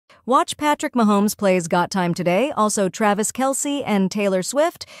Watch Patrick Mahomes plays Got Time Today, also Travis Kelce and Taylor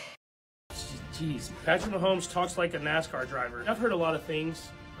Swift. Jeez, Patrick Mahomes talks like a NASCAR driver. I've heard a lot of things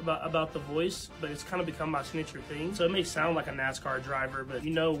about the voice, but it's kind of become my signature thing. So it may sound like a NASCAR driver, but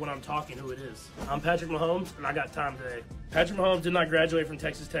you know when I'm talking who it is. I'm Patrick Mahomes, and I got time today. Patrick Mahomes did not graduate from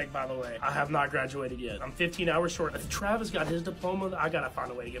Texas Tech, by the way. I have not graduated yet. I'm 15 hours short. If Travis got his diploma, I gotta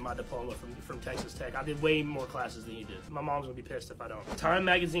find a way to get my diploma from Texas Tech. I did way more classes than he did. My mom's gonna be pissed if I don't. Time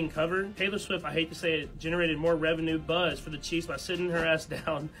magazine cover. Taylor Swift, I hate to say it, generated more revenue buzz for the Chiefs by sitting her ass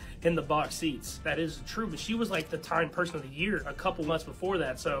down in the box seats. That is true, but she was like the Time Person of the Year a couple months before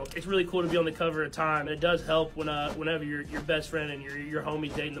that, so it's really cool to be on the cover of Time. And it does help whenever your best friend and your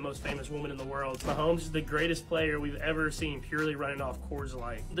homie dating the most famous woman in the world. Mahomes is the greatest player we've ever seen purely running off Coors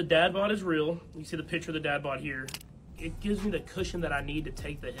Light. The dad bod is real. You see the picture of the dad bod here. It gives me the cushion that I need to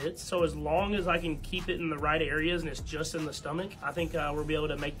take the hits. So as long as I can keep it in the right areas and it's just in the stomach, I think we'll be able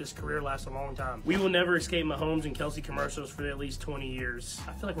to make this career last a long time. We will never escape Mahomes and Kelce commercials for at least 20 years.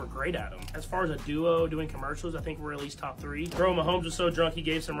 I feel like we're great at them. As far as a duo doing commercials, I think we're at least top 3. Bro, Mahomes was so drunk he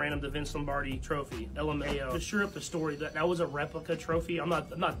gave some random the Vince Lombardi trophy, LMAO. To sure up the story, that was a replica trophy. I'm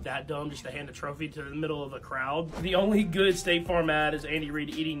not that dumb just to hand a trophy to the middle of a crowd. The only good State Farm ad is Andy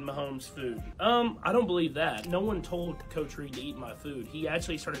Reid eating Mahomes' food. I don't believe that. No one told Coach Reid to eat my food. He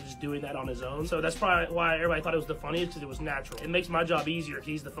actually started just doing that on his own. So that's probably why everybody thought it was the funniest, because it was natural. It makes my job easier if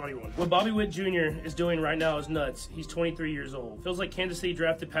he's the funny one. What Bobby Witt Jr. is doing right now is nuts. He's 23 years old. Feels like Kansas City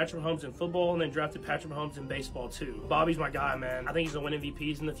drafted Patrick Mahomes in football and then drafted Patrick Mahomes in baseball too. Bobby's my guy, man. I think he's gonna win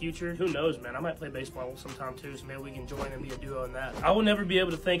MVPs in the future. Who knows, man? I might play baseball sometime too, so maybe we can join and be a duo in that. I will never be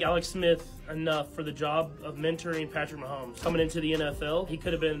able to thank Alex Smith enough for the job of mentoring Patrick Mahomes. Coming into the NFL, he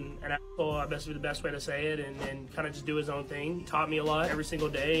could have been an asshole, I guess would be the best way to say it, and kind of just do his own thing. He taught me a lot every single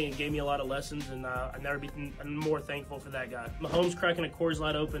day and gave me a lot of lessons, and I've never been more thankful for that guy. Mahomes cracking a Coors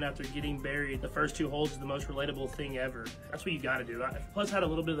Light open after getting buried the first 2 holes is the most relatable thing ever. That's what you got to do. Plus, had a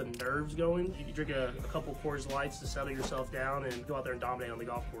little bit of the nerves going. You drink a couple Coors Lights to settle yourself down and go out there and dominate on the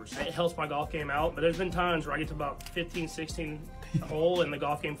golf course. It helps my golf game out, but there's been times where I get to about 15, 16 hole and the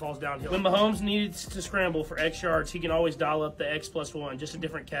golf game falls downhill. When Mahomes needs to scramble for X yards, he can always dial up the X+1, just a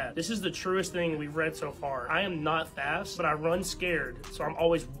different cat. This is the truest thing we've read so far. I am not fast, but I run scared, so I'm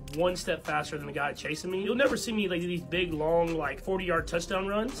always 1 step faster than the guy chasing me. You'll never see me like these big, long, like 40-yard touchdown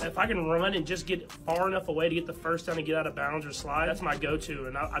runs. If I can run and just get far enough away to get the first down and get out of bounds or slide, that's my go-to.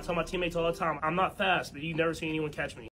 And I tell my teammates all the time, I'm not fast, but you never see anyone catch me.